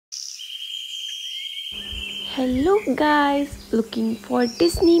Hello guys, looking for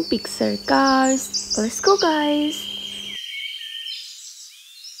Disney Pixar cars. Let's go guys.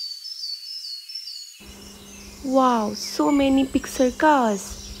 Wow, so many Pixar cars.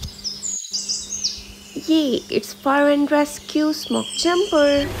 Yay, it's Fire and Rescue Smoke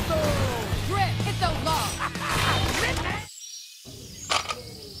Jumper.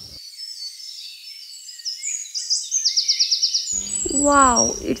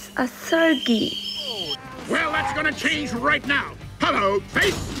 Wow, it's a Sarge. Well, that's gonna change right now. Hello,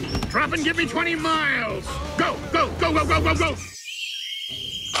 face. Drop and give me 20 miles. Go, go, go, go, go, go, go.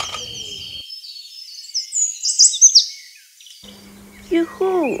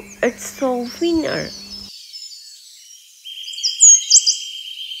 Yoo-hoo, it's so winner.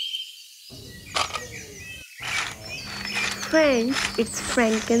 Friends, it's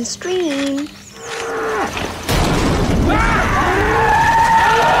Frankenstein.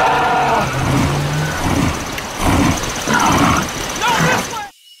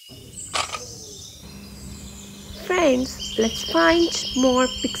 Friends, let's find more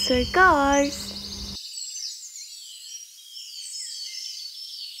Pixar cars.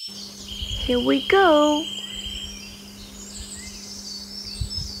 Here we go.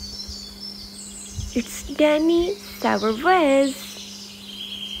 It's Danny Savarez.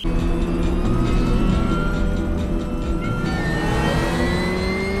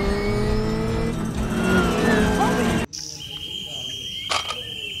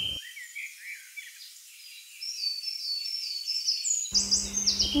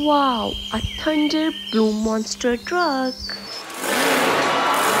 Wow, a thunder blue monster truck.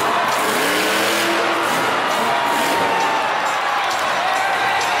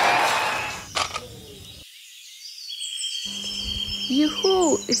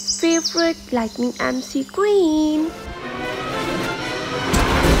 Yoo-hoo, its favorite lightning MC Queen.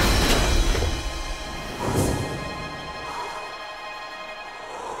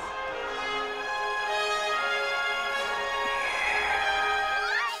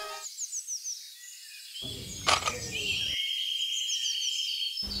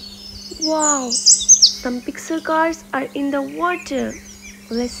 Wow, some Pixar cars are in the water.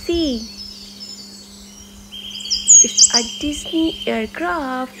 Let's see. It's a Disney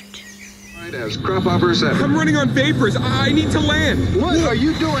aircraft. As crop hopper 7. I'm running on vapors. I need to land. What are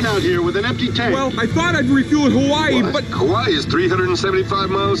you doing out here with an empty tank? Well, I thought I'd refuel at Hawaii, What? but... Hawaii is 375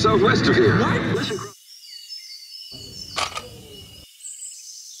 miles southwest of here. What? Listen,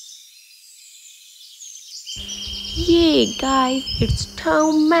 Yay guys, it's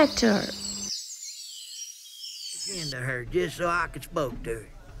Town Matter. Into her just so I could spoke to her.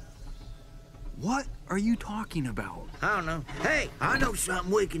 What are you talking about? I don't know. Hey, I know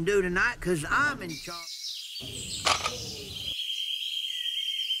something we can do tonight because I'm in charge.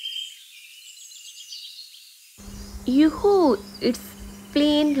 Yoo-hoo, it's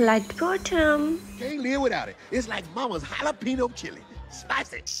plain light bottom. Can't live without it. It's like mama's jalapeno chili.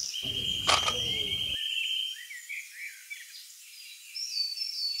 Slice it.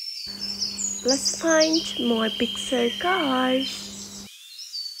 Let's find more Pixar cars.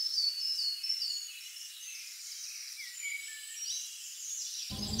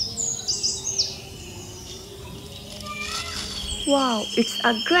 Wow, it's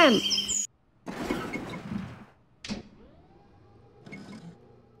a Gram.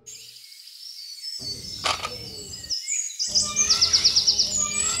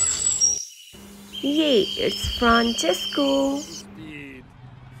 Yay, it's Francesco. Speed.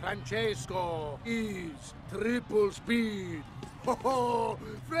 Francesco is triple speed. Ho ho!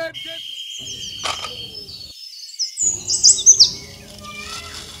 Francesco!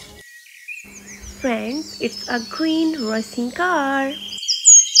 Friends, it's a green racing car.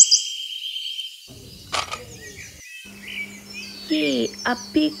 Yay, a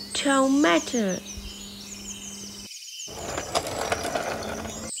big Town Matter.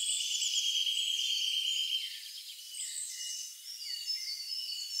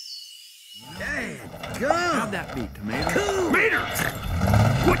 How'd that be, Tomato? Mater!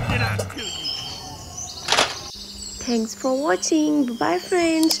 What did I tell you? Thanks for watching. Bye bye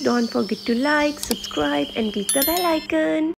friends. Don't forget to like, subscribe and click the bell icon.